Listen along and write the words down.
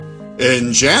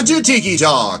Enchanted Tiki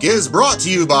Talk is brought to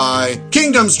you by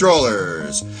Kingdom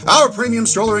Strollers. Our premium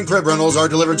stroller and crib rentals are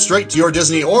delivered straight to your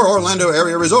Disney or Orlando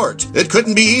area resort. It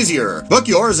couldn't be easier. Book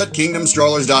yours at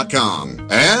kingdomstrollers.com.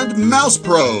 And Mouse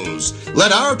Pros.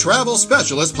 Let our travel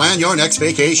specialist plan your next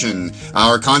vacation.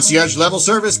 Our concierge level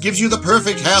service gives you the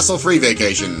perfect hassle-free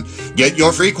vacation. Get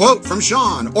your free quote from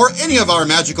Sean or any of our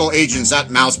magical agents at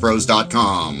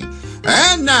mousepros.com.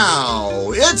 And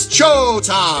now, it's show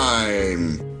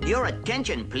time! Your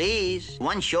attention, please.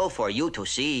 One show for you to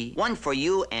see. One for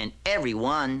you and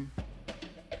everyone.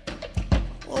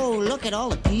 Oh, look at all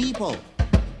the people.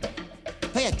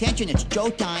 Pay attention, it's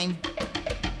showtime.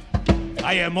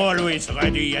 I am always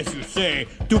ready, as you say,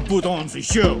 to put on the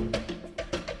show.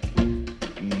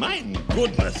 My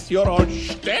goodness, you're all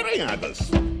staring at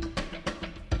us.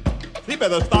 We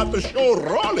better start the show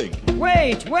rolling.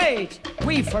 Wait!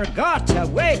 We forgot to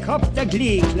wake up the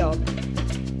Glee Club.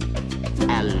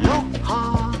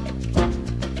 Aloha.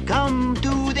 Come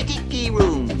to the Tiki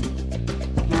Room.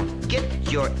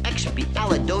 Get your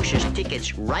Expialidocious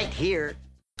tickets right here.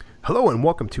 Hello and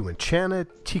welcome to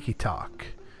Enchanted Tiki Talk.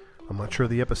 I'm not sure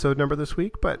the episode number this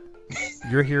week, but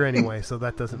you're here anyway, so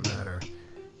that doesn't matter.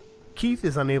 Keith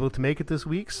is unable to make it this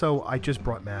week, so I just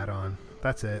brought Matt on.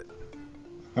 That's it.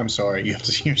 I'm sorry,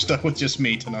 you're stuck with just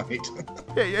me tonight.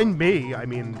 Yeah, and me. I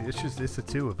mean, it's the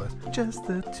two of us. Just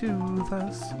the two of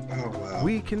us. Oh, wow.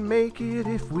 We can make it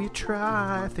if we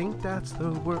try. I think that's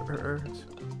the words.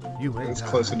 You ain't. It's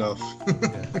close enough.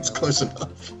 Yeah. It's close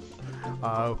enough.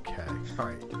 Okay. All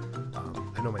right.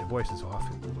 I know my voice is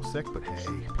off and a little sick, but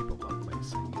hey, people love my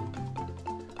singing.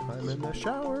 I'm in the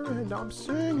shower and I'm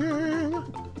singing.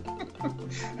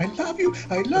 I love you.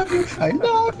 I love you. I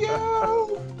love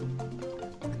you.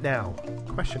 Now,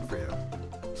 question for you.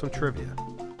 Some trivia.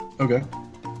 Okay.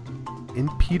 In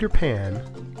Peter Pan,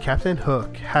 Captain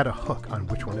Hook had a hook on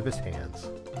which one of his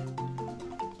hands?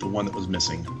 The one that was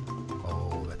missing.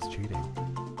 Oh, that's cheating.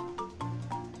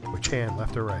 Which hand,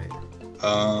 left or right?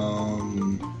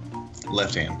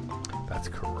 Left hand. That's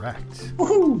correct.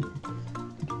 Woohoo!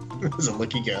 That was a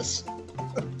lucky guess.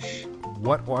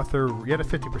 What author... You had a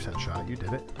 50% shot. You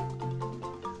did it.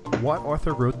 What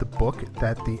author wrote the book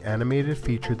that the animated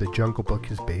feature The Jungle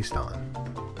Book is based on?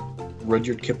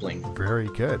 Rudyard Kipling. Very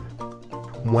good.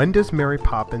 When does Mary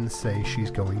Poppins say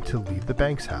she's going to leave the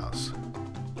Banks house?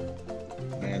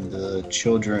 And the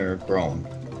children are grown.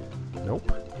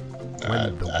 Nope.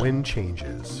 When the wind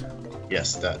changes.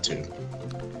 Yes, that too.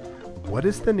 What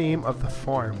is the name of the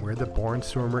farm where the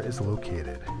Barnstormer is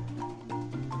located?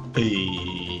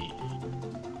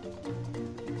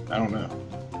 I don't know.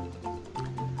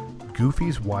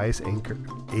 Goofy's Wise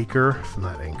Acre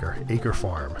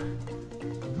Farm.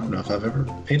 I don't know if I've ever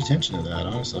paid attention to that,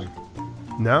 honestly.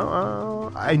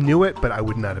 No, I knew it, but I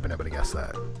would not have been able to guess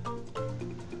that.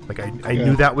 Like I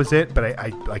knew that was it, but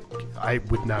I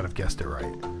would not have guessed it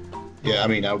right. Yeah, I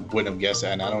mean, I wouldn't have guessed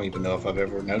that, and I don't even know if I've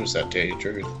ever noticed that, to tell you the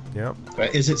truth. Yep.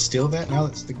 But is it still that now?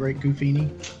 It's the Great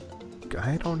Goofini?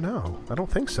 I don't know. I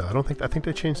don't think so. I think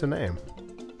they changed the name.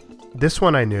 This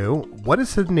one I knew. What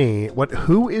is the name?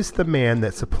 Who is the man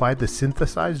that supplied the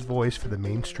synthesized voice for the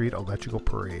Main Street Electrical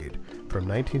Parade from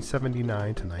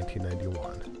 1979 to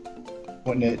 1991?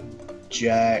 Wasn't it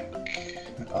Jack?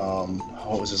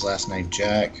 What was his last name?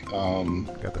 Jack.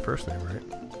 Got the first name right.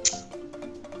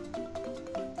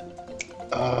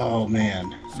 Oh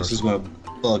man, this is gonna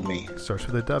bug me. Starts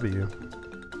with a W.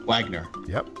 Wagner.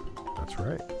 Yep, that's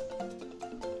right.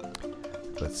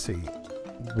 Let's see.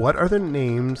 What are the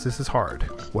names? This is hard.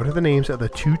 What are the names of the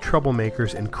two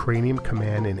troublemakers in Cranium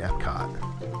Command in Epcot?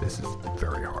 This is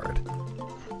very hard.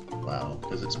 Wow,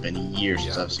 because it's been years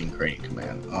since I've seen Cranium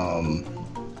Command.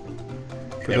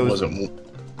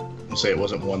 It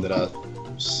wasn't one that I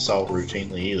saw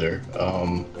routinely either.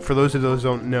 For those of those who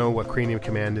don't know what Cranium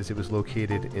Command is, it was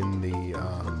located in the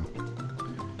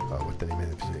what the name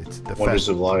is? It's the Wonders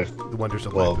of Life. The Wonders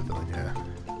of Life Pavilion. Yeah.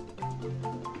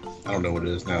 I don't know what it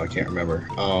is now. I can't remember.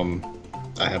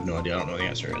 I have no idea. I don't know what the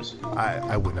answer is.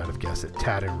 I would not have guessed it.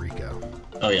 Tad and Rico.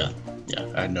 Oh yeah.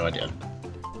 I had no idea.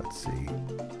 Let's see.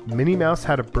 Minnie Mouse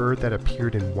had a bird that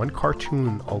appeared in one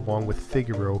cartoon along with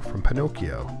Figaro from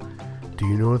Pinocchio. Do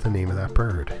you know the name of that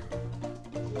bird?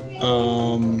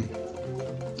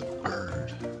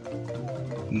 Bird.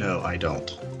 No, I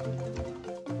don't.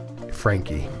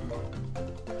 Frankie.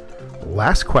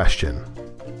 Last question.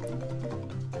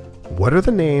 What are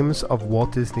the names of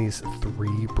Walt Disney's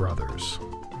three brothers?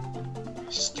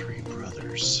 His three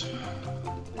brothers.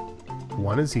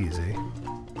 One is easy.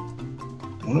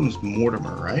 One of them is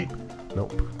Mortimer, right?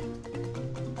 Nope.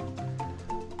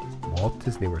 Walt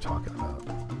Disney we're talking about.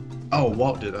 Oh,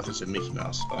 Walt did. I thought it said Mickey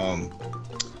Mouse.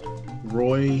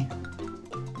 Roy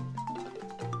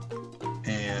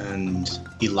and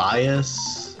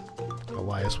Elias.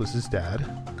 Elias was his dad.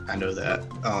 I know that.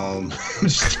 I'm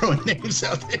just throwing names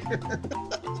out there.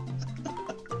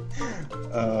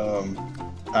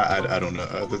 I don't know.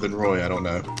 Other than Roy, I don't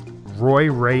know.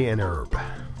 Roy, Ray, and Herb.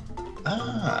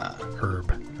 Ah.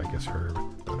 Herb. I guess Herb,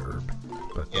 not Herb.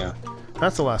 But Yeah.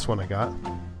 that's the last one I got.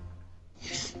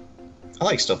 I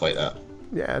like stuff like that.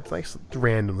 Yeah, it's nice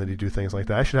randomly to do things like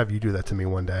that. I should have you do that to me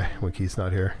one day when Keith's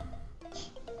not here.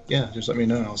 Yeah, just let me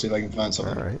know. I'll see if I can find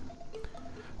something. All right.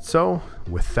 So,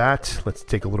 with that, let's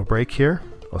take a little break here.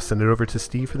 I'll send it over to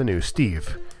Steve for the news.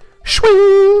 Steve.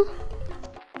 Shwing!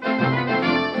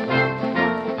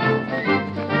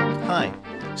 Hi,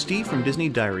 Steve from Disney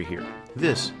Diary here.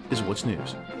 This is What's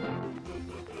News.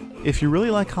 If you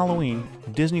really like Halloween,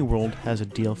 Disney World has a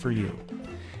deal for you.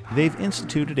 They've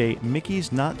instituted a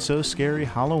Mickey's Not So Scary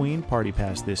Halloween Party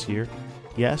Pass this year.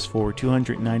 Yes, for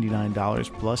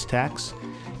 $299 plus tax,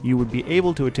 you would be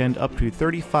able to attend up to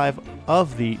 35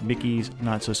 of the Mickey's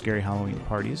Not So Scary Halloween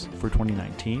parties for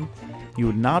 2019. You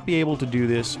would not be able to do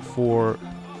this for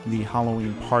the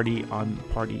Halloween party on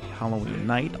Halloween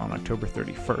night on October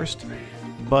 31st.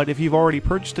 But if you've already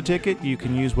purchased a ticket, you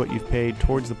can use what you've paid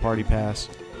towards the party pass.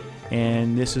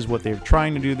 And this is what they're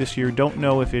trying to do this year. Don't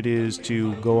know if it is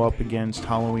to go up against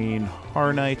Halloween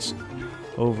Horror Nights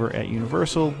over at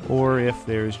Universal or if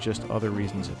there's just other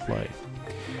reasons at play.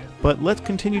 But let's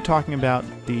continue talking about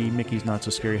the Mickey's Not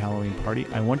So Scary Halloween party.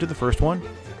 I went to the first one,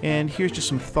 and here's just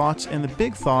some thoughts. And the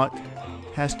big thought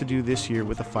has to do this year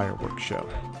with the fireworks show.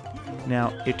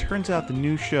 Now, it turns out the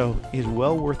new show is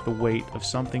well worth the wait of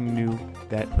something new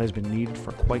that has been needed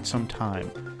for quite some time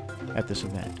at this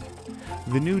event.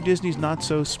 The new Disney's Not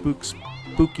So Spooky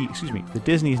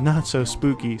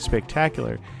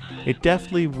Spectacular, it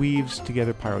deftly weaves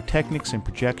together pyrotechnics and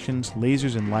projections,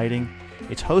 lasers and lighting.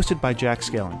 It's hosted by Jack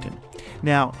Skellington.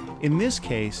 Now, in this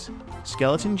case,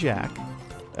 Skeleton Jack,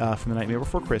 from The Nightmare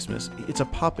Before Christmas, it's a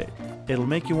puppet. It'll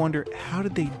make you wonder, how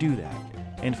did they do that?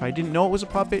 And if I didn't know it was a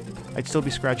puppet, I'd still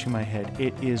be scratching my head.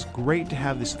 It is great to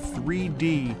have this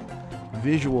 3D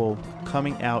visual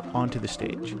coming out onto the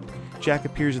stage. Jack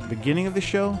appears at the beginning of the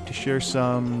show to share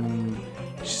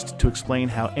to explain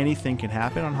how anything can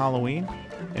happen on Halloween.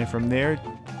 And from there,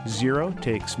 Zero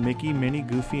takes Mickey, Minnie,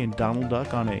 Goofy, and Donald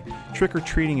Duck on a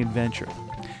trick-or-treating adventure.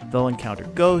 They'll encounter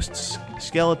ghosts,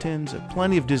 skeletons, and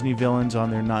plenty of Disney villains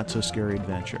on their not-so-scary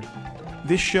adventure.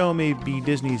 This show may be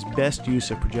Disney's best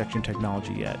use of projection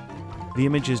technology yet. The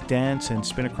images dance and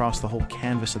spin across the whole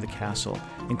canvas of the castle,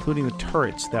 including the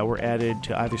turrets that were added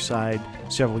to either side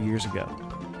several years ago.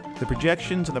 The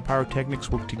projections and the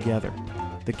pyrotechnics work together.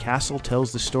 The castle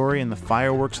tells the story and the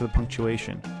fireworks are the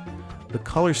punctuation. The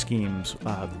color schemes,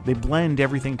 they blend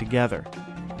everything together.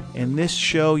 In this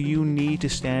show, you need to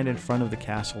stand in front of the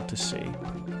castle to see.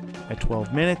 At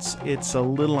 12 minutes, it's a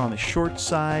little on the short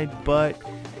side, but,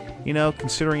 you know,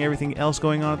 considering everything else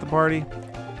going on at the party,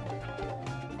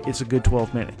 it's a good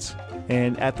 12 minutes.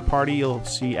 And at the party, you'll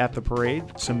see at the parade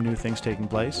some new things taking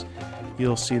place.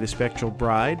 You'll see the Spectral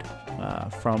Bride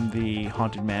from the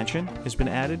Haunted Mansion has been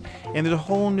added. And there's a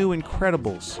whole new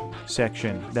Incredibles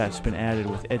section that's been added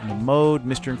with Edna Mode,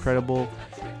 Mr. Incredible,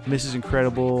 Mrs.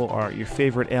 Incredible are your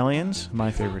favorite aliens,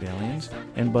 my favorite aliens,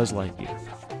 and Buzz Lightyear.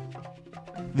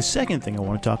 The second thing I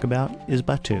want to talk about is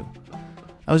Batuu.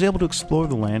 I was able to explore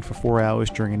the land for 4 hours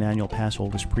during an annual pass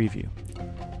holder's preview.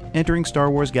 Entering Star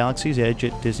Wars Galaxy's Edge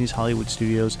at Disney's Hollywood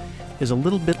Studios is a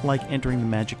little bit like entering the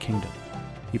Magic Kingdom.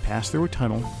 You pass through a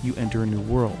tunnel, you enter a new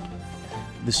world.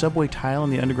 The subway tile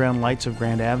and the underground lights of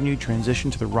Grand Avenue transition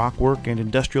to the rockwork and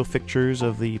industrial fixtures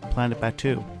of the planet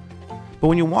Batuu. But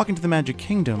when you walk into the Magic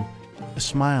Kingdom, a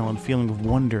smile and feeling of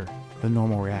wonder, the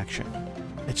normal reaction.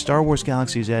 At Star Wars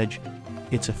Galaxy's Edge,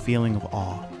 it's a feeling of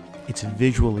awe. It's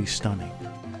visually stunning.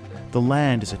 The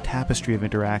land is a tapestry of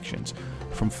interactions,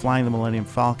 from flying the Millennium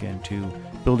Falcon to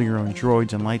building your own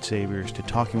droids and lightsabers to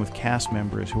talking with cast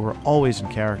members who are always in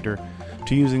character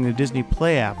to using the Disney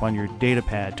Play app on your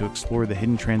datapad to explore the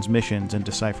hidden transmissions and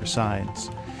decipher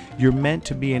signs. You're meant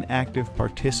to be an active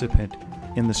participant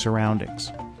in the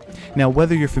surroundings. Now,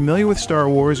 whether you're familiar with Star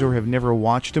Wars or have never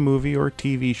watched a movie or a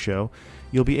TV show,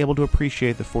 you'll be able to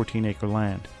appreciate the 14-acre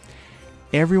land.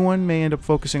 Everyone may end up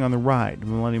focusing on the ride,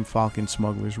 Millennium Falcon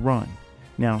Smuggler's Run.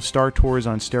 Now, Star Tours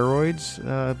on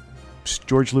steroids,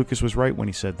 George Lucas was right when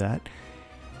he said that.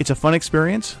 It's a fun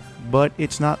experience, but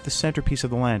it's not the centerpiece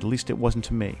of the land, at least it wasn't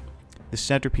to me. The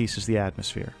centerpiece is the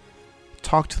atmosphere.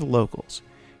 Talk to the locals.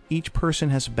 Each person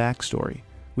has a backstory.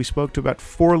 We spoke to about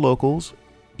 4 locals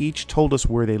each told us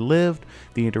where they lived,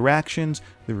 the interactions,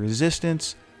 the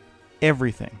resistance,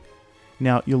 everything.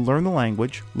 Now, you'll learn the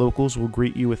language. Locals will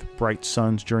greet you with bright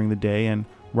suns during the day and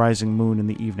rising moon in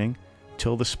the evening.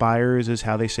 Till the spires is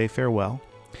how they say farewell.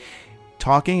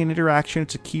 Talking and interaction,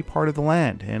 it's a key part of the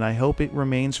land, and I hope it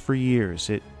remains for years.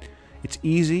 It's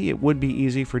easy, it would be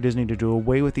easy for Disney to do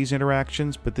away with these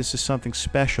interactions, but this is something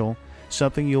special,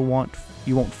 something you won't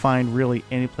find really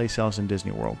anyplace else in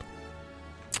Disney World.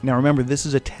 Now remember, this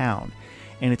is a town,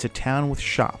 and it's a town with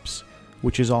shops,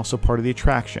 which is also part of the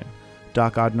attraction.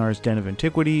 Doc Oddnar's Den of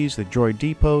Antiquities, the Droid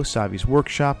Depot, Savi's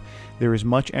Workshop, there is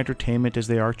much entertainment as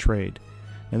they are trade.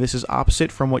 Now this is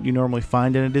opposite from what you normally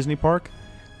find in a Disney park.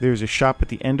 There's a shop at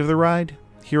the end of the ride.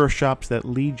 Here are shops that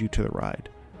lead you to the ride.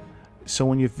 So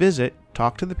when you visit,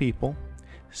 talk to the people,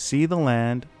 see the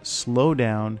land, slow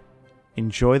down,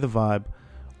 enjoy the vibe.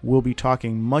 We'll be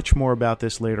talking much more about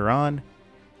this later on.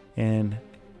 And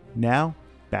now,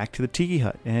 back to the Tiki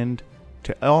Hut, and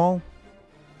to all,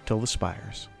 till the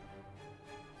spires.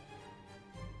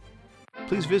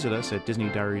 Please visit us at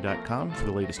DisneyDiary.com for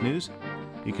the latest news.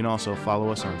 You can also follow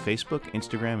us on Facebook,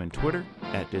 Instagram, and Twitter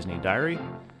at Disney Diary.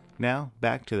 Now,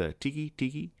 back to the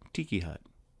Tiki Hut.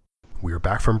 We are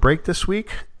back from break this week.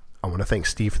 I want to thank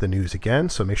Steve for the news again,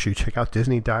 so make sure you check out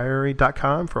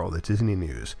DisneyDiary.com for all the Disney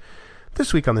news.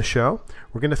 This week on the show,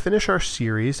 we're going to finish our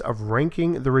series of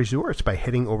ranking the resorts by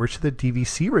heading over to the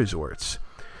DVC resorts.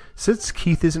 Since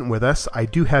Keith isn't with us, I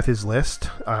do have his list.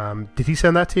 Did he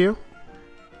send that to you?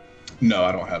 No,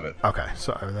 I don't have it. Okay,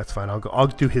 so that's fine. I'll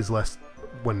do his list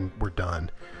when we're done.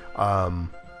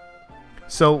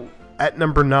 So at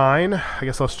number 9, I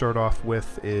guess I'll start off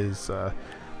with is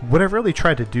what I've really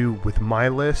tried to do with my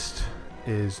list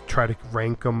is try to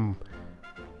rank them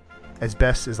as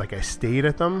best as like I stayed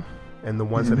at them, and the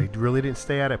ones that I really didn't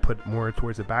stay at, I put more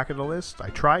towards the back of the list. I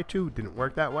tried to, didn't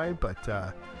work that way,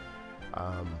 but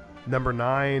number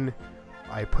 9,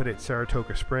 I put it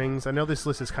Saratoga Springs. I know this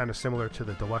list is kind of similar to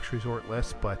the deluxe resort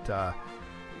list, but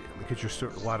because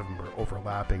a lot of them are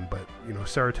overlapping. But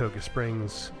Saratoga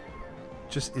Springs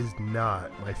just is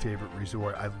not my favorite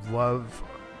resort. I love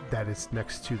that it's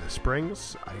next to the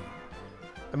springs.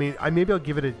 I mean, maybe I'll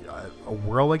give it a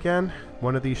whirl again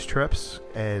one of these trips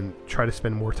and try to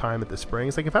spend more time at the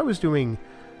springs. Like if I was doing,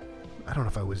 I don't know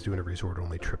if I was doing a resort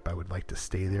only trip, I would like to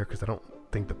stay there because I don't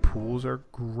think the pools are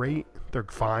great. They're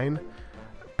fine,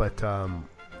 but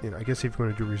I guess if you're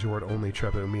going to do a resort only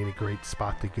trip, it would be a great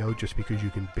spot to go just because you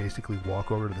can basically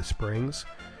walk over to the springs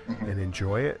and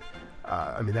enjoy it.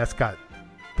 I mean, that's got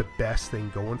the best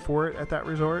thing going for it at that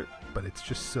resort, but it's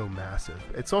just so massive.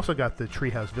 It's also got the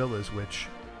Treehouse Villas, which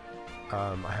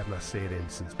I have not stayed in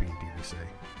since being DVC.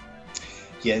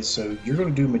 Yeah, so you're going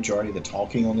to do majority of the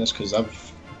talking on this because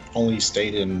I've only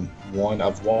stayed in one.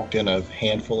 I've walked in a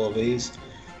handful of these.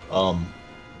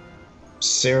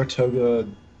 Saratoga,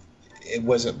 it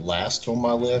wasn't last on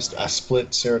my list. I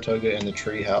split Saratoga and the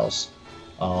Treehouse.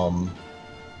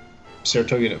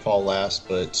 Saratoga didn't fall last,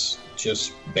 but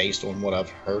just based on what I've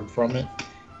heard from it,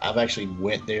 I've actually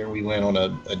went there. We went on a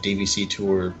DVC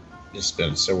tour. It's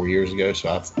been several years ago, so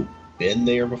I've been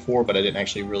there before, but I didn't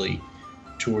actually really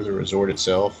tour the resort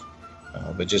itself.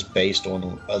 But just based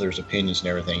on others' opinions and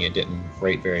everything, it didn't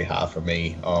rate very high for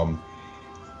me.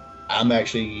 I'm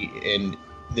actually, and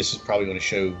this is probably going to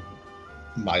show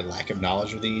my lack of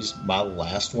knowledge of these, my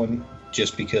last one,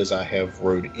 just because I have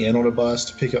rode in on a bus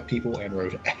to pick up people and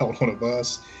rode out on a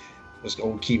bus, was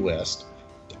Old Key West.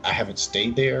 I haven't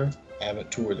stayed there. I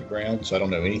haven't toured the ground, so I don't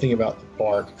know anything about the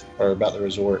park or about the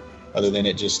resort other than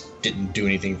it just didn't do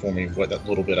anything for me what that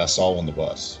little bit I saw on the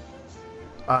bus.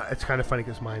 It's kind of funny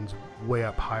because mine's way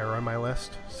up higher on my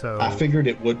list. So I figured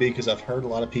it would be because I've heard a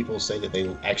lot of people say that they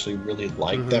actually really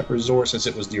liked that resort since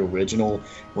it was the original.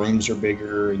 Rooms are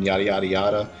bigger and yada yada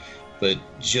yada. But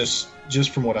just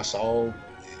from what I saw,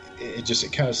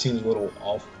 it kind of seems a little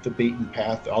off the beaten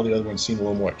path. All the other ones seem a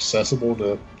little more accessible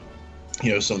to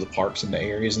some of the parks and the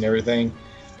areas and everything.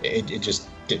 It just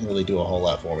didn't really do a whole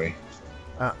lot for me.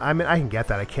 I mean, I can get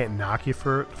that. I can't knock you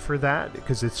for that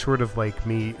because it's sort of like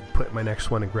me put my next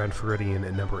one in Grand Floridian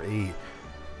at number 8.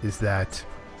 Is that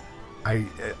I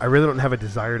really don't have a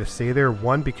desire to stay there.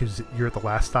 One, because you're at the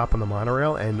last stop on the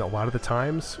monorail, and a lot of the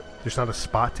times there's not a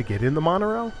spot to get in the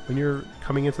monorail when you're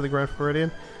coming into the Grand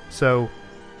Floridian. So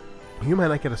you might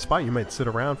not get a spot. You might sit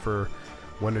around for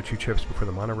 1 or 2 trips before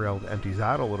the monorail empties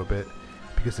out a little bit.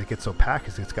 Because it gets so packed,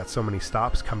 because it's got so many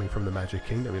stops coming from the Magic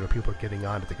Kingdom. People are getting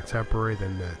on at the Contemporary,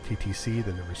 then the TTC,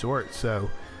 then the resort. So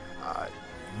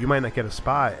you might not get a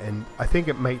spot. And I think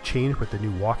it might change with the new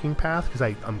walking path, because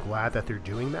I'm glad that they're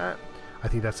doing that. I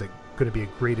think that's going to be a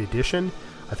great addition.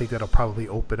 I think that'll probably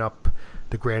open up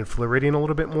the Grand Floridian a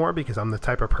little bit more because I'm the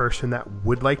type of person that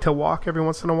would like to walk every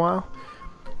once in a while.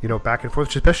 You know, back and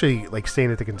forth, especially like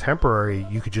staying at the Contemporary,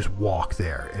 you could just walk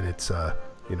there, and it's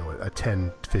you know, a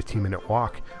 10 to 15 minute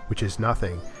walk, which is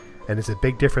nothing. And it's a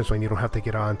big difference when you don't have to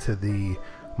get onto the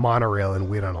monorail and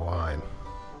wait on a line.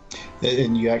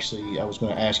 And you actually, I was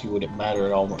going to ask you, would it matter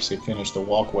at all once they finish the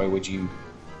walkway? Would you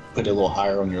put it a little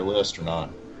higher on your list or not?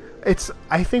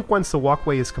 I think once the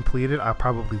walkway is completed, I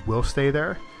probably will stay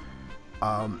there.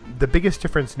 The biggest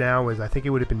difference now is I think it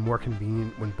would have been more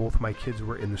convenient when both my kids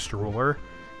were in the stroller.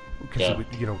 Because,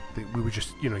 you know, we would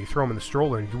just, you know, you throw them in the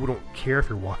stroller and you wouldn't care if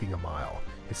you're walking a mile.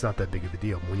 It's not that big of a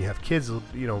deal. When you have kids,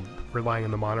 you know, relying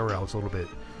on the monorail is a little bit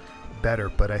better.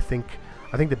 But I think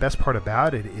the best part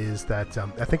about it is that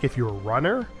I think if you're a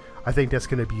runner, I think that's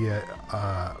going to be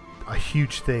a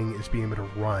huge thing, is being able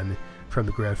to run from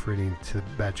the Grand Floridian to the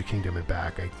Magic Kingdom and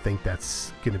back. I think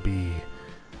that's going to be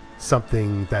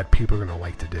something that people are going to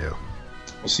like to do.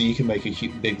 Well, see, you can make a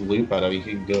big loop out of it. You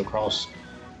can go across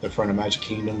the front of Magic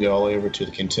Kingdom, go all the way over to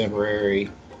the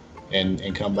Contemporary,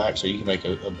 and come back. So you can make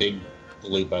a big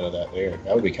loop out of that there.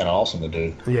 That would be kind of awesome to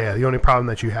do. Yeah, the only problem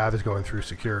that you have is going through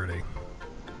security.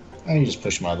 And you just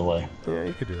push them out of the way. Yeah,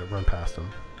 you could do that. Run past them.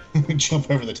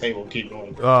 Jump over the table and keep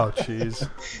going. Oh, jeez.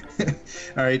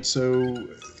 All right, so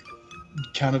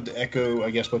kind of to echo,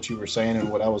 I guess, what you were saying and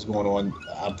what I was going on,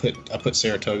 I put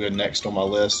Saratoga next on my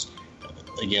list.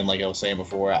 Again, like I was saying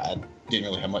before, I didn't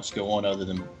really have much to go on other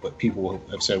than what people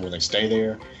have said when they stay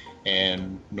there.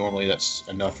 And normally that's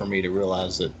enough for me to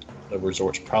realize that the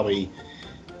resort's probably,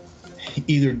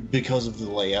 either because of the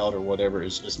layout or whatever,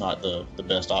 is not the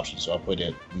best option. So I put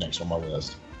it next on my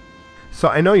list. So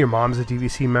I know your mom's a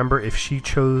DVC member. If she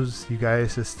chose you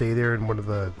guys to stay there in one of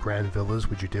the Grand Villas,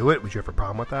 would you do it? Would you have a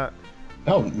problem with that?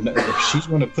 Oh, no, if she's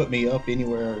going to put me up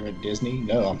anywhere at Disney,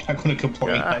 no, I'm not going to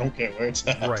complain. Yeah. I don't care where it's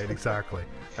at. Right, exactly.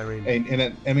 I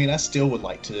mean, I still would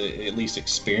like to at least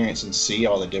experience and see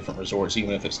all the different resorts,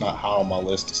 even if it's not high on my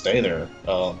list to stay there.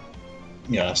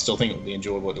 I still think it would be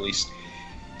enjoyable to at least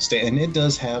stay. And it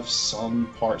does have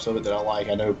some parts of it that I like.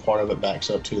 I know part of it backs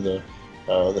up to the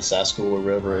Sassagoula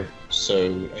River,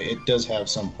 so it does have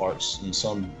some parts and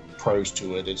some pros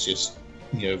to it. It's just,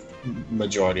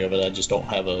 majority of it, I just don't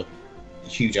have a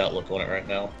huge outlook on it right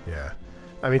now. Yeah.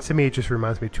 I mean, to me, it just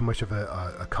reminds me too much of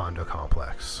a condo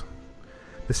complex.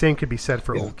 The same could be said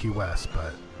for Old Key West,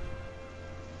 but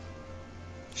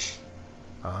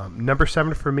number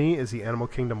 7 for me is the Animal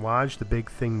Kingdom Lodge. The big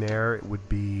thing there would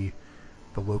be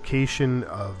the location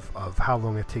of how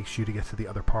long it takes you to get to the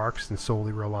other parks, and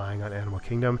solely relying on Animal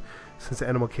Kingdom. Since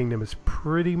Animal Kingdom is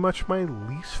pretty much my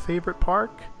least favorite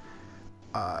park,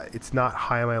 it's not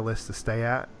high on my list to stay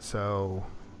at, so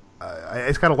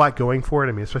it's got a lot going for it.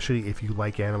 I mean, especially if you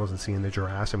like animals and seeing the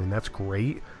giraffes, I mean, that's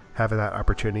great, having that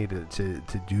opportunity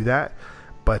to do that,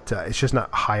 but it's just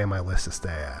not high on my list to stay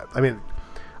at. I mean,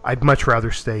 I'd much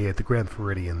rather stay at the Grand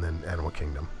Floridian than Animal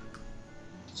Kingdom.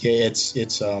 Yeah, it's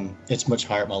much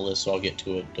higher on my list, so I'll get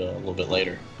to it a little bit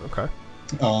later. Okay.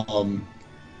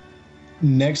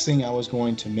 Next thing I was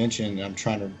going to mention, I'm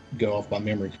trying to go off my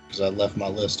memory because I left my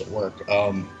list at work.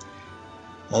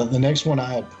 The next one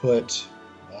I had put,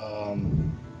 I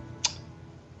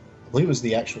believe it was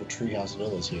the actual Treehouse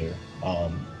Villas here.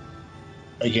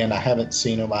 Again, I haven't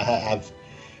seen them. I've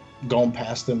gone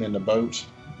past them in the boat,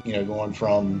 going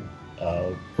from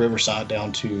Riverside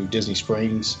down to Disney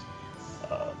Springs.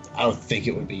 I would think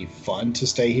it would be fun to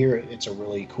stay here. It's a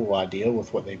really cool idea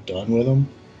with what they've done with them.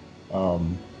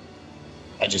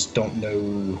 I just don't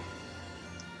know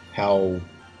how,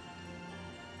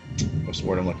 what's the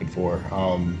word I'm looking for?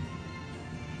 I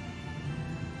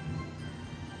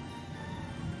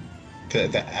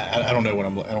don't know what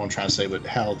I'm trying to say, but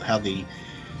how the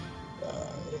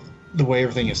way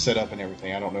everything is set up and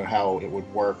everything, I don't know how it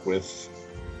would work with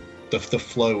the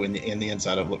flow in the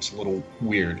inside of it. Looks a little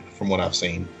weird from what I've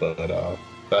seen, but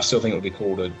I still think it would be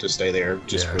cool to stay there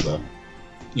just for the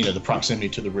the proximity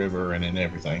to the river and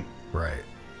everything. Right.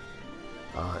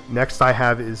 Next I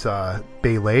have is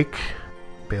Bay Lake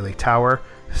Tower.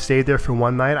 Stayed there for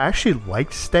one night. I actually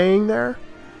liked staying there.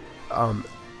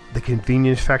 The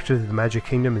convenience factor of the Magic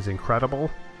Kingdom is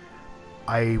incredible.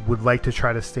 I would like to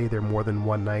try to stay there more than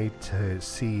one night to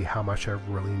see how much I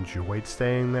really enjoyed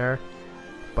staying there.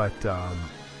 But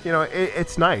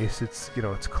it's nice. It's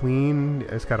it's clean.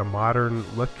 It's got a modern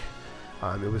look.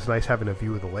 It was nice having a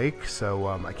view of the lake, so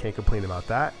I can't complain about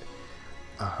that.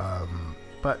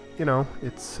 But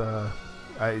it's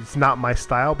not my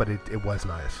style, but it was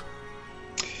nice.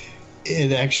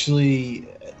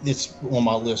 It's on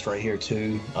my list right here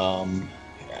too.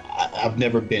 I've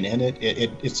never been in it.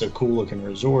 It's a cool looking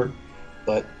resort.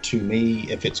 But to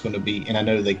me, if it's going to be, and I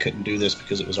know they couldn't do this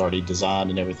because it was already designed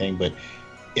and everything, but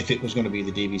if it was going to be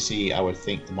the DVC, I would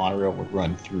think the monorail would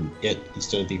run through it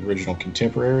instead of the original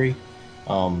Contemporary.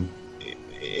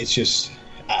 It's just,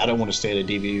 I don't want to stay at a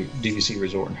DVC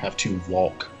resort and have to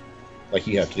walk like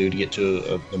you have to do to get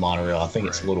to the monorail. I think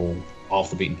it's a little off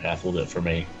the beaten path a little bit for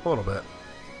me. A little bit.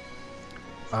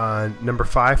 Number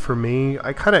 5 for me,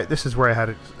 this is where I had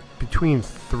it between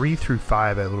 3 through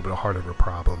 5. I had a little bit harder of a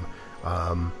problem.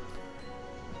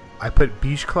 I put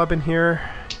Beach Club in here,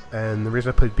 and the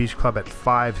reason I put Beach Club at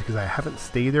 5 is because I haven't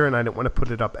stayed there, and I didn't want to put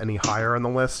it up any higher on the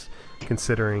list,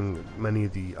 considering many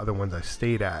of the other ones I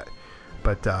stayed at.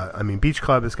 But Beach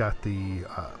Club has got the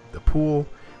pool,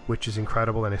 which is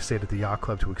incredible, and I stayed at the Yacht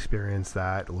Club to experience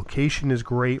that. The location is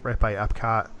great, right by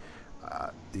Epcot.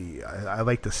 I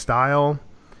like the style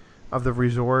of the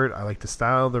resort. I like the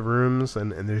style of the rooms,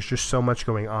 and there's just so much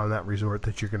going on in that resort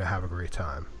that you're going to have a great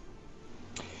time.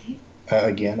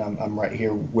 Again, I'm right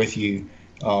here with you.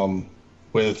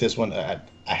 With this one, I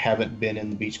haven't been in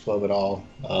the Beach Club at all.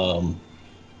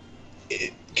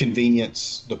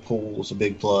 Convenience, the pool is a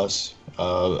big plus.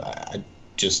 I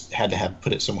just had to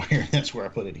put it somewhere, and that's where I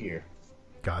put it here.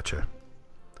 Gotcha.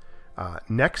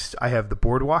 Next, I have the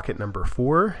Boardwalk at number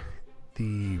 4.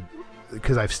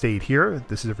 Because I've stayed here,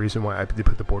 this is the reason why I did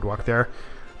put the Boardwalk there.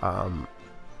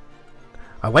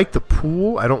 I like the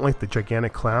pool. I don't like the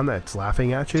gigantic clown that's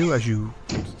laughing at you as you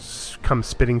come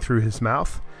spitting through his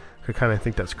mouth. I kind of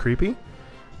think that's creepy.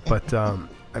 But,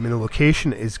 the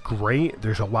location is great.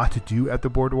 There's a lot to do at the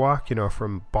Boardwalk,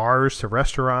 from bars to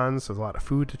restaurants. There's a lot of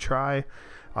food to try.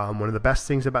 One of the best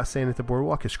things about staying at the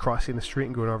Boardwalk is crossing the street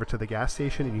and going over to the gas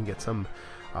station, and you can get some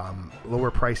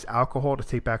lower priced alcohol to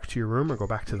take back to your room or go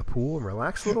back to the pool and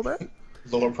relax a little bit.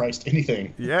 Lower priced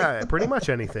anything. Yeah, pretty much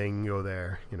anything. Go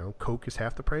there. Coke is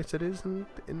half the price it is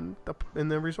in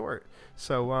the resort.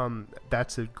 So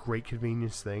that's a great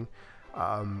convenience thing.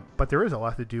 But there is a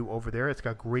lot to do over there. It's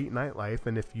got great nightlife,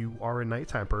 and if you are a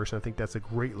nighttime person, I think that's a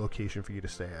great location for you to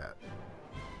stay at.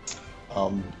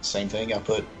 Same thing. I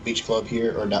put Beach Club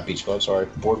here, or not Beach Club, sorry,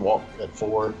 Boardwalk at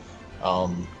 4.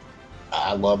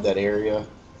 I love that area.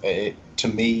 To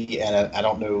me, and I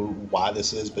don't know why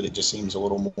this is, but it just seems a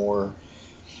little more,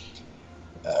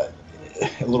 a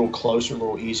little closer, a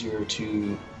little easier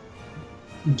to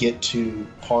get to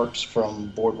parks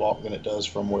from Boardwalk than it does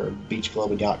from where Beach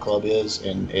Club and Yacht Club is,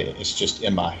 and it's just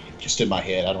in my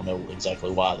head. I don't know exactly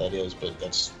why that is, but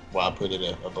that's why I put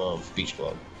it above Beach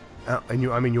Club. And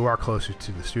you are closer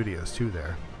to the studios too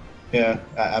there. Yeah,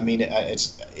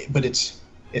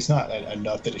 it's not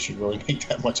enough that it should really make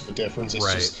that much of a difference.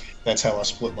 It's just that's how I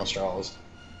split my straws.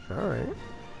 All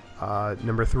right.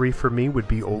 Number 3 for me would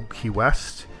be Old Key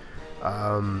West.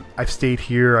 I've stayed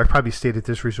here. I've probably stayed at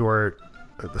this resort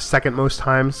the second most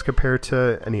times compared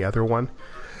to any other one.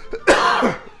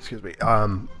 Excuse me.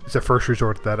 It's the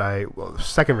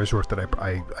second resort that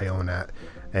I own at.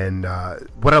 And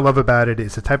what I love about it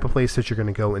is the type of place that you're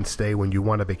going to go and stay when you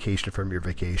want a vacation from your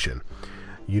vacation.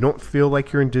 You don't feel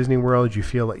like you're in Disney World.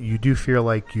 You do feel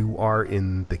like you are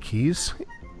in the Keys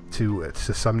to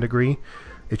some degree.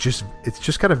 It's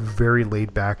just got a very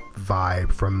laid back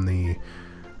vibe from the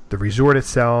resort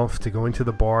itself, to going to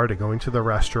the bar, to going to the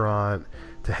restaurant,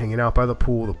 to hanging out by the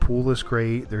pool. The pool is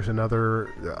great. There's another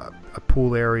a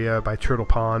pool area by Turtle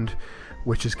Pond,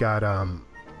 which has got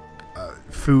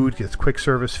food. It's quick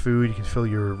service food. You can fill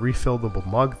your refillable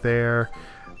mug there.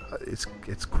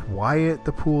 It's quiet,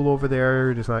 the pool over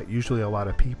there. There's not usually a lot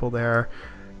of people there,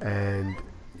 and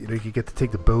you get to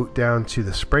take the boat down to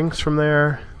the springs from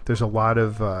there. There's a lot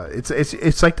of it's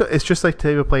just like the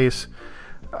type of place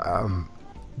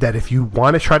that if you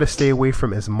want to try to stay away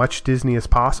from as much Disney as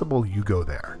possible, you go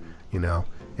there.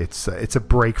 It's a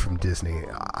break from Disney,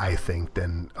 I think,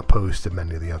 than opposed to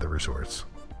many of the other resorts.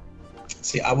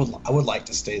 See, I would like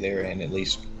to stay there and at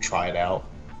least try it out.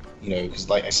 Because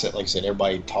like I said,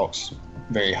 everybody talks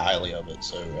very highly of it.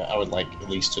 So I would like at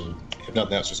least to, if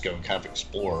nothing else, just go and kind of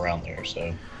explore around there.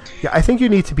 So yeah, I think you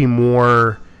need to be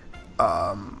more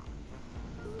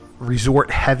resort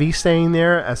heavy staying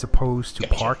there as opposed to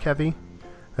park heavy.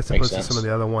 As opposed to some of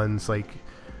the other ones, like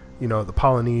the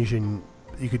Polynesian,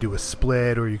 you could do a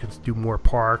split or you could do more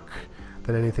park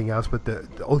than anything else. But the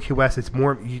Old Key West, it's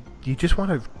more you just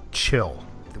want to chill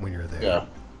when you're there. Yeah,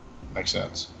 makes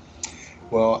sense.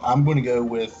 Well, I'm going to go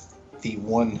with the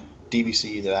one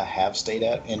DVC that I have stayed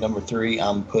at. And number 3,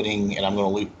 I'm going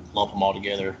to lump them all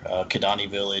together, Kidani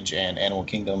Village and Animal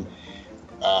Kingdom.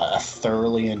 I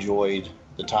thoroughly enjoyed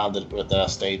the time that I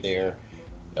stayed there,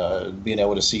 being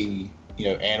able to see,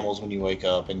 animals when you wake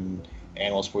up and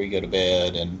animals before you go to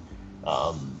bed. And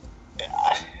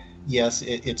yes,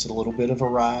 it's a little bit of a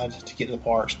ride to get to the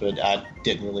parks, but I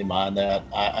didn't really mind that.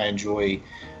 I enjoy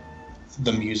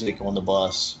the music on the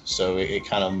bus, so it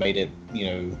kind of made it,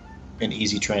 an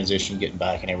easy transition getting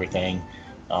back and everything.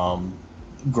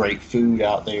 Great food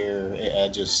out there.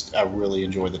 I really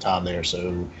enjoyed the time there,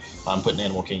 so I'm putting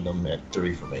Animal Kingdom at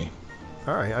 3 for me.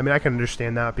 All right. I mean, I can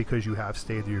understand that because you have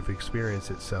stayed there, you've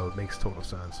experienced it, so it makes total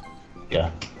sense.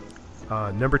 Yeah.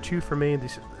 Number 2 for me,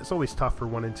 it's always tough for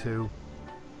 1 and 2.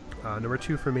 Number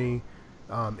 2 for me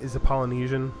is the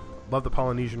Polynesian. Love the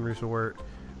Polynesian Resort.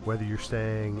 Whether you're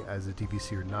staying as a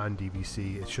DVC or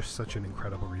non-DVC, it's just such an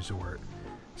incredible resort.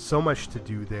 So much to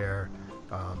do there.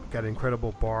 Got an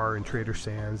incredible bar in Trader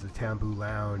Sam's, the Tambu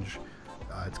Lounge.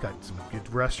 It's got some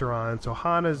good restaurants.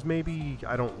 Ohana's maybe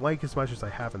I don't like as much as I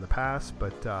have in the past,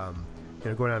 but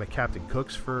going down to Captain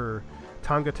Cook's for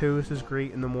Tonga toast is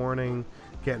great in the morning.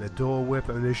 Getting a Dole Whip.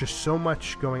 I mean, there's just so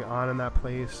much going on in that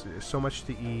place. There's so much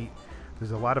to eat.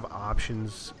 There's a lot of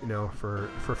options,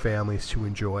 for families to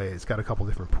enjoy. It's got a couple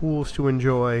different pools to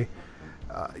enjoy.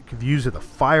 Views of the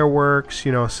fireworks,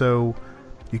 so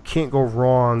you can't go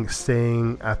wrong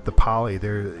staying at the Poly.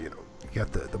 There, you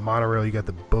got the monorail, you got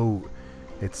the boat.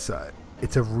 It's a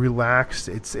relaxed.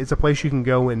 It's a place you can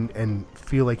go and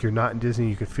feel like you're not in Disney.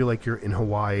 You can feel like you're in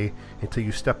Hawaii until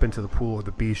you step into the pool or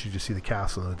the beach. You just see the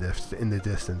castle in the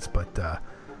distance. But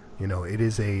it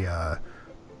is a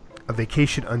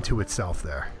vacation unto itself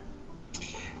there.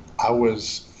 I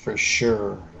was for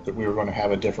sure that we were going to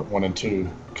have a different 1 and 2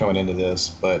 coming into this,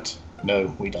 but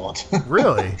no, we don't.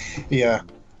 Really? Yeah.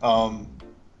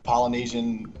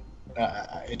 Polynesian,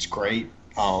 it's great.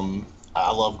 I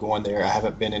love going there. I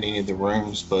haven't been in any of the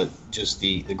rooms, but just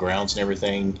the grounds and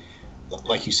everything,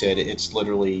 like you said, it's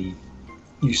literally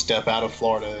you step out of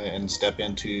Florida and step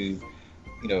into,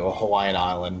 a Hawaiian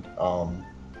island,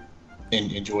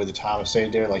 and enjoy the time I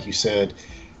stayed there. Like you said,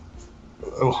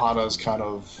 Ohana's kind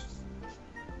of,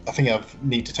 I think I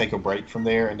need to take a break from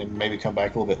there and then maybe come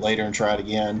back a little bit later and try it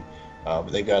again.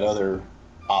 But they've got other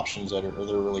options that are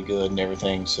really good and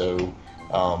everything. So,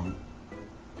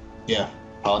 yeah,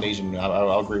 Polynesian,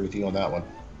 I'll agree with you on that one.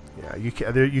 Yeah,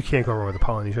 you can't go wrong with the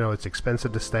Polynesian. It's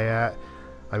expensive to stay at.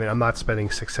 I mean, I'm not spending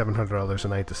 $600-$700 a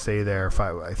night to stay there.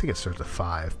 I think it starts at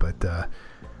 $5, but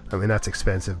I mean that's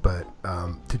expensive. But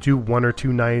to do 1 or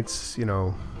 2 nights,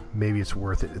 maybe it's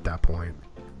worth it at that point.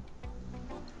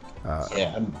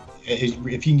 Yeah, if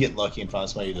you can get lucky and find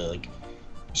somebody to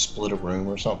split a room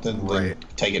or something, right, then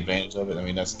take advantage of it. I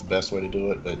mean, that's the best way to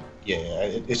do it. But yeah,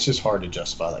 it's just hard to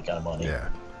justify that kind of money. Yeah.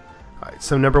 All right,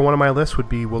 so number 1 on my list would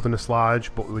be Wilderness Lodge,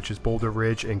 which is Boulder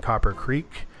Ridge and Copper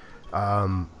Creek.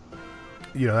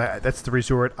 That's the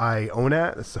resort I own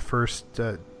at. It's the first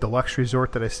deluxe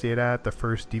resort that I stayed at, the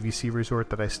first DVC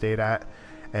resort that I stayed at,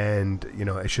 and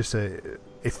it's just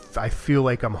I feel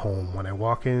like I'm home when I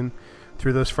walk in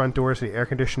through those front doors. The air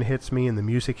conditioning hits me and the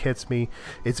music hits me.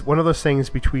 It's one of those things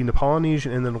between the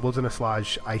Polynesian and then the Wilderness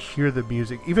Lodge. I hear the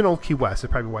music, even Old Key West.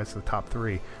 It's probably why it's the top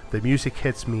 3. The music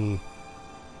hits me,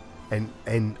 and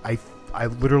I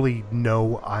literally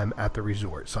know I'm at the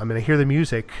resort. So I'm going to hear the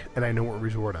music and I know what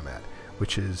resort I'm at,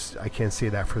 which is, I can't say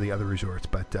that for the other resorts,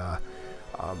 but the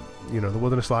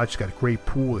Wilderness Lodge has got a great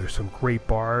pool. There's some great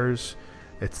bars.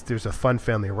 There's a fun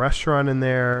family restaurant in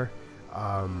there.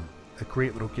 A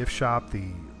great little gift shop.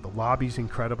 The lobby's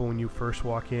incredible when you first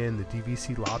walk in. The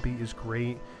DVC lobby is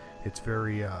great. It's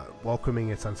very welcoming.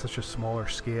 It's on such a smaller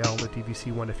scale, the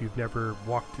DVC one. If you've never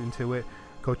walked into it,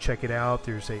 go check it out.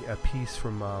 There's a piece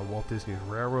from Walt Disney's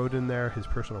Railroad in there, his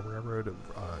personal railroad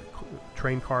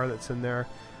train car that's in there.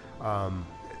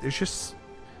 There's just,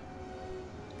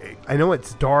 I know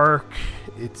it's dark.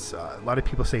 It's a lot of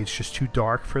people say it's just too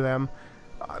dark for them.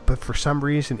 But for some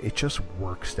reason, it just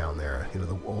works down there.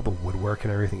 All the woodwork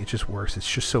and everything, it just works.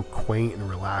 It's just so quaint and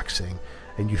relaxing,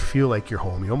 and you feel like you're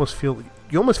home. You almost feel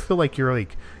like you're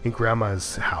like in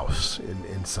Grandma's house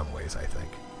in some ways, I think.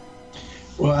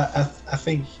 Well, I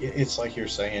think it's like you're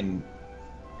saying,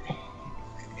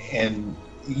 and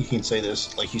you can say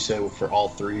this, like you said, for all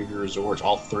 3 of your resorts,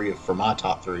 for my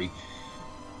top 3.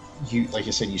 You, like I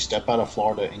said, you step out of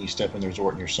Florida and you step in the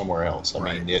resort and you're somewhere else. I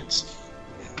mean, it's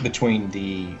between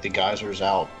the geysers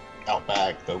out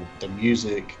back, the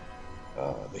music,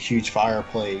 the huge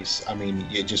fireplace. I mean,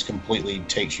 it just completely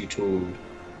takes you to,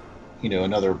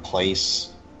 another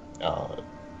place.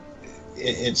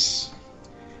 It's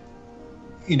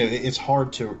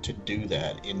hard to do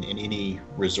that in any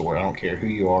resort. I don't care who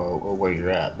you are or where you're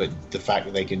at, but the fact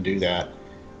that they can do that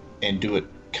and do it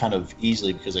kind of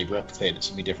easily because they've replicated it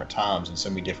so many different times in so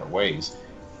many different ways,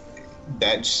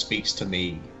 that speaks to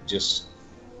me. Just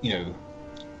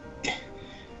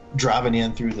driving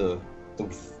in through the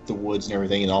the woods and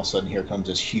everything, and all of a sudden here comes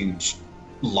this huge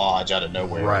lodge out of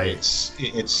nowhere. Right.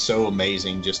 It's so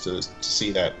amazing just to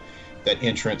see that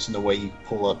entrance and the way you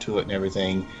pull up to it and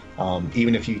everything.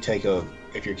 Even if you're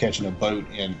catching a boat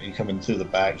and coming through the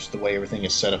back, just the way everything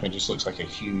is set up, it just looks like a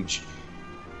huge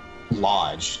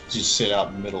lodge just sit out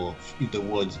in the middle of the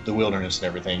woods, the wilderness and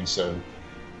everything. So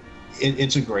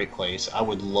it's a great place. I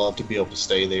would love to be able to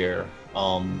stay there.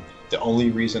 The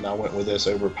only reason I went with this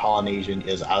over Polynesian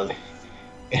is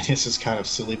and this is kind of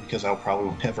silly because I probably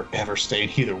will never ever stay in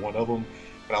either one of them,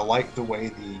 but I like the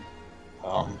way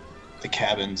the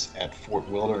cabins at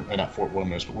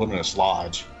Wilderness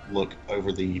Lodge look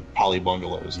over the Poly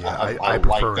bungalows. Yeah, I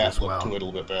like that as look well. to it a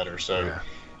little bit better. So Yeah.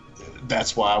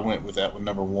 that's why I went with that one,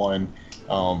 number one.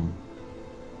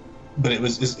 But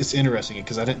it's interesting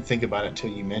because I didn't think about it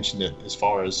until you mentioned it. As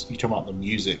far as you talk about the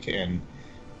music, and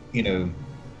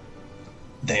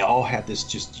they all have this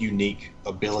just unique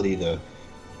ability to,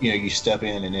 you step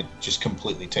in and it just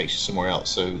completely takes you somewhere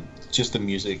else. So just the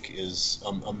music is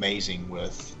amazing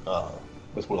with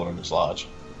Wilderness Lodge.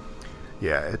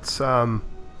 Yeah, it's like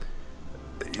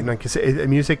I say,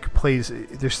 music plays.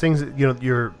 There's things that,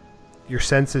 your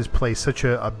senses play such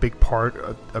a big part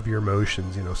of your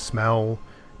emotions. Smell,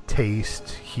 taste,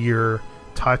 hear,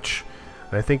 touch,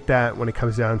 and I think that when it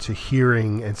comes down to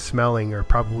hearing and smelling are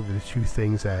probably the two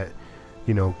things that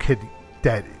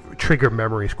that trigger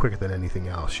memories quicker than anything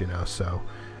else. So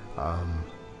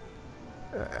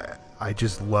I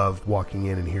just love walking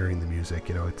in and hearing the music.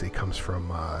 It comes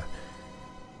from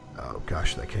oh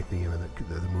gosh, I can't think of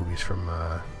the movies from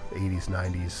 80s,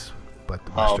 90s, but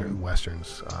the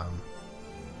westerns.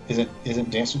 Isn't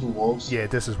Dance with the Wolves? Yeah,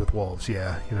 This Is with Wolves.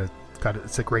 Yeah,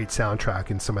 it's a great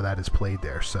soundtrack, and some of that is played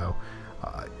there. So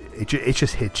it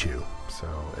just hits you. So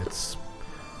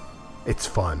it's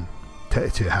fun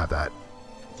to have that.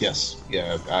 Yes,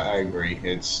 yeah, I agree.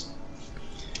 It's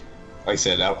like I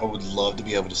said, I would love to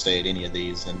be able to stay at any of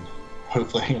these, and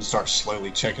hopefully I can start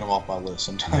slowly checking them off my list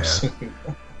sometime soon.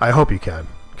 I hope you can,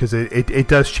 because it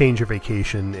does change your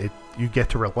vacation. You get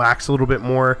to relax a little bit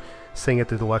more staying at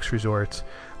the deluxe resorts.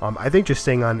 I think just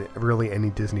staying on really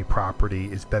any Disney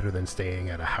property is better than staying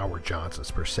at a Howard Johnson's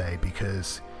per se,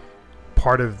 because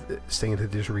part of staying at the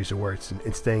Disney resorts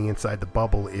and staying inside the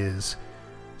bubble is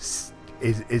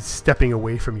stepping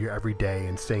away from your everyday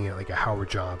and staying at like a Howard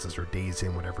Johnson's or Days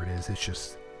Inn, whatever it is. It's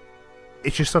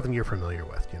just something you're familiar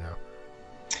with,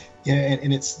 Yeah,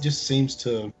 and it just seems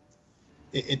to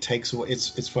it takes away.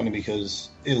 It's funny because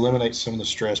it eliminates some of the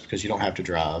stress because you don't have to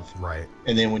drive. Right.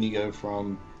 And then when you go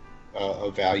from a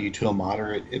value to a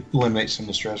moderate, it eliminates some of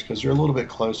the stress because you're a little bit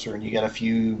closer and you got a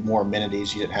few more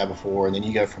amenities you didn't have before. And then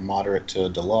you go from moderate to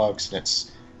deluxe, and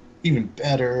it's even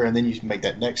better. And then you can make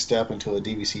that next step into a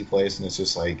DVC place, and it's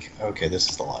just like, okay, this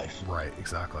is the life. Right.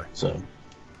 Exactly. So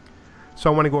I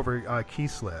want to go over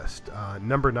Keith's list.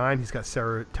 Number 9, he's got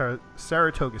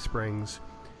Saratoga Springs.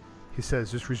 He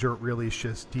says, this resort really is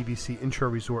just DVC intro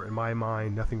resort in my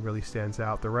mind. Nothing really stands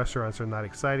out. The restaurants are not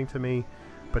exciting to me,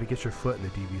 but it gets your foot in the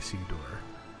DVC door.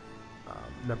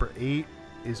 Number 8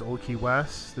 is Old Key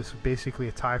West. This is basically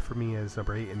a tie for me as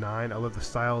number 8 and 9. I love the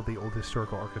style of the old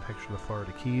historical architecture of the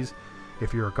Florida Keys.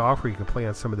 If you're a golfer, you can play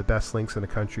on some of the best links in the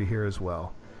country here as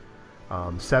well.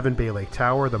 7, Bay Lake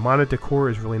Tower. The Mana decor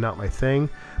is really not my thing,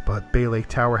 but Bay Lake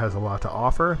Tower has a lot to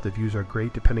offer. The views are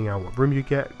great depending on what room you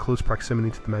get. Close proximity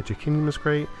to the Magic Kingdom is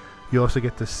great. You also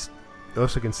get this. You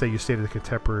also can say you stay to the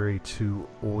Contemporary to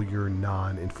all your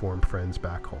non-informed friends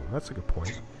back home. That's a good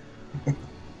point.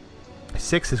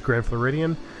 6 is Grand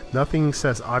Floridian. Nothing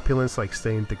says opulence like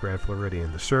staying at the Grand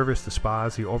Floridian. The service, the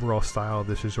spas, the overall style of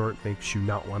this resort makes you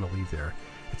not want to leave there.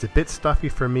 It's a bit stuffy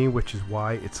for me, which is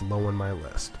why it's low on my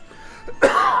list.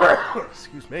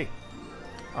 Excuse me.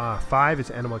 5 is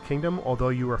Animal Kingdom. Although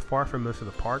you are far from most of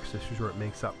the parks, this resort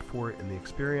makes up for it in the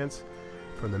experience.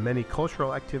 From the many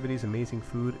cultural activities, amazing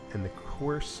food, and of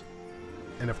course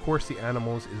the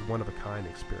animals is one-of-a-kind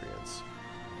experience.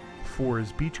 4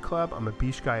 is Beach Club. I'm a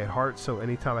beach guy at heart, so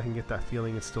anytime I can get that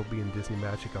feeling and still be in Disney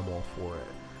magic, I'm all for it.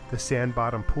 The sand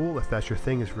bottom pool, if that's your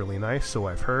thing, is really nice, so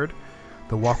I've heard.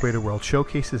 The Walkway to World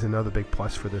Showcase is another big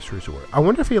plus for this resort. I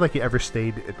wonder if you ever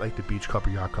stayed at the Beach Club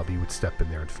or Yacht Club, you would step in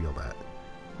there and feel that.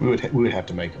 we would have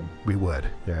to make them. We would,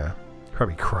 yeah.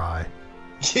 Probably cry.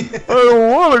 I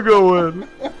don't want to go in.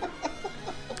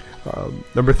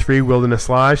 Number 3, Wilderness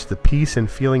Lodge. The peace and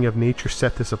feeling of nature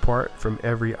set this apart from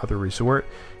every other resort.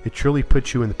 It truly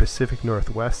puts you in the Pacific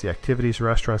Northwest. The activities,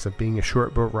 restaurants, and being a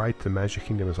short boat ride to the Magic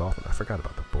Kingdom is awesome. I forgot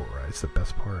about the boat ride. It's the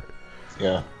best part.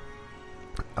 Yeah.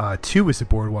 2 is the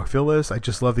Boardwalk Villas. I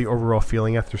just love the overall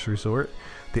feeling at this resort.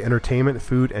 The entertainment,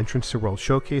 food, entrance to World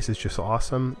Showcase is just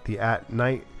awesome. The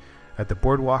at-night at the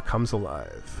boardwalk comes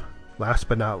alive. Last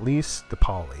but not least, the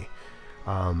Poly.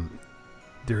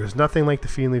 There is nothing like the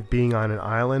feeling of being on an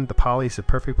island. The Poly is the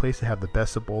perfect place to have the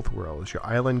best of both worlds. Your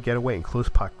island getaway in close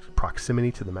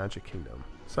proximity to the Magic Kingdom.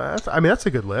 So that's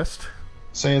a good list.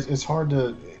 So it's hard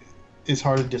to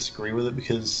disagree with it,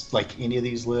 because like any of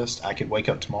these lists, I could wake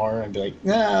up tomorrow and be like,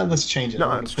 nah, let's change it. No,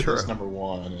 I'm gonna it's put true. this number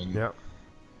one. And Yep.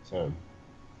 So.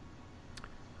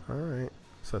 All right.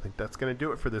 So I think that's going to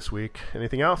do it for this week.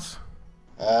 Anything else?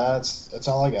 That's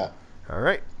all I got. All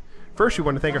right. First, we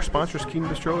want to thank our sponsors,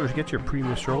 Kingdom Strollers. Get your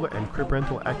premium stroller and crib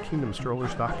rental at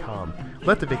kingdomstrollers.com.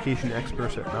 Let the vacation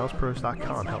experts at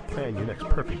mousepros.com help plan your next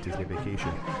perfect Disney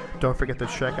vacation. Don't forget to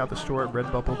check out the store at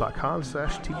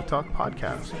redbubble.com/Tiki Talk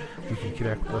Podcast. You can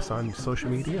connect with us on social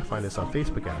media. Find us on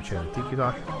Facebook at our channel Tiki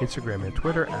Talk, Instagram and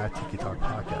Twitter at Tiki Talk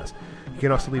Podcast. You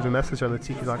can also leave a message on the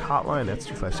Tiki Talk hotline. That's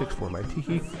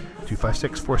 256-4MY-TIKI,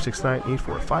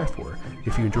 256-469-8454.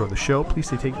 If you enjoy the show, please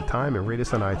take the time and rate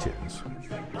us on iTunes.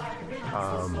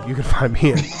 You can find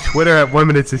me on Twitter at 1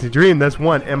 Minute Disney Dream. That's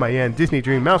 1MIN Disney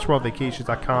Dream,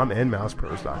 MouseWorldVacations.com, and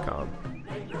MousePros.com.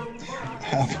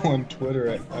 I'm on Twitter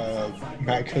at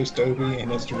Matt Kostobi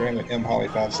and Instagram at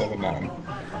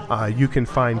mholly579. You can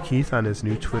find Keith on his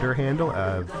new Twitter handle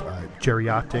of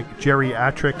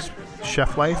Geriatrics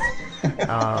Chef Life.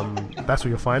 That's where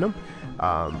you'll find him.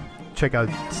 Check out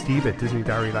Steve at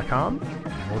DisneyDiary.com.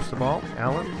 Most of all,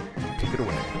 Alan, take it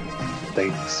away.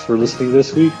 Thanks for listening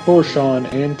this week. For Sean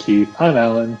and Keith, I'm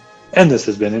Alan, and this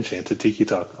has been Enchanted Tiki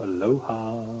Talk.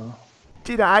 Aloha.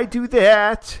 Did I do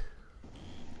that?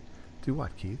 Do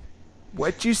what, Keith?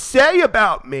 What'd you say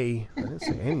about me? I didn't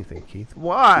say anything, Keith.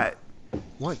 What?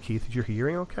 What, Keith? Is your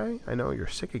hearing okay? I know you're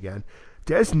sick again.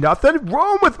 There's nothing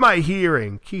wrong with my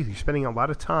hearing. Keith, you're spending a lot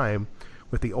of time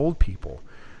with the old people.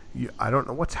 I don't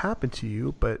know what's happened to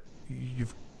you, but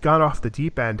you've gone off the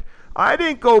deep end. I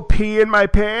didn't go pee in my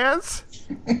pants.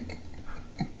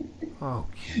 Oh,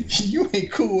 Keith. You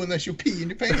ain't cool unless you pee in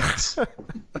your pants.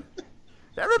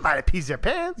 Everybody pees their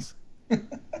pants.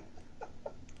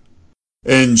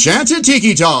 Enchanted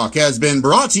Tiki Talk has been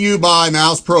brought to you by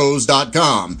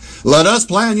MousePros.com. Let us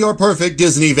plan your perfect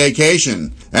Disney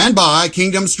vacation. And by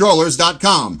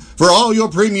KingdomStrollers.com for all your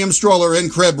premium stroller and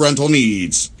crib rental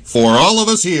needs. For all of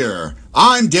us here,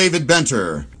 I'm David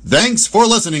Benter. Thanks for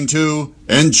listening to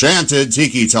Enchanted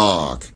Tiki Talk.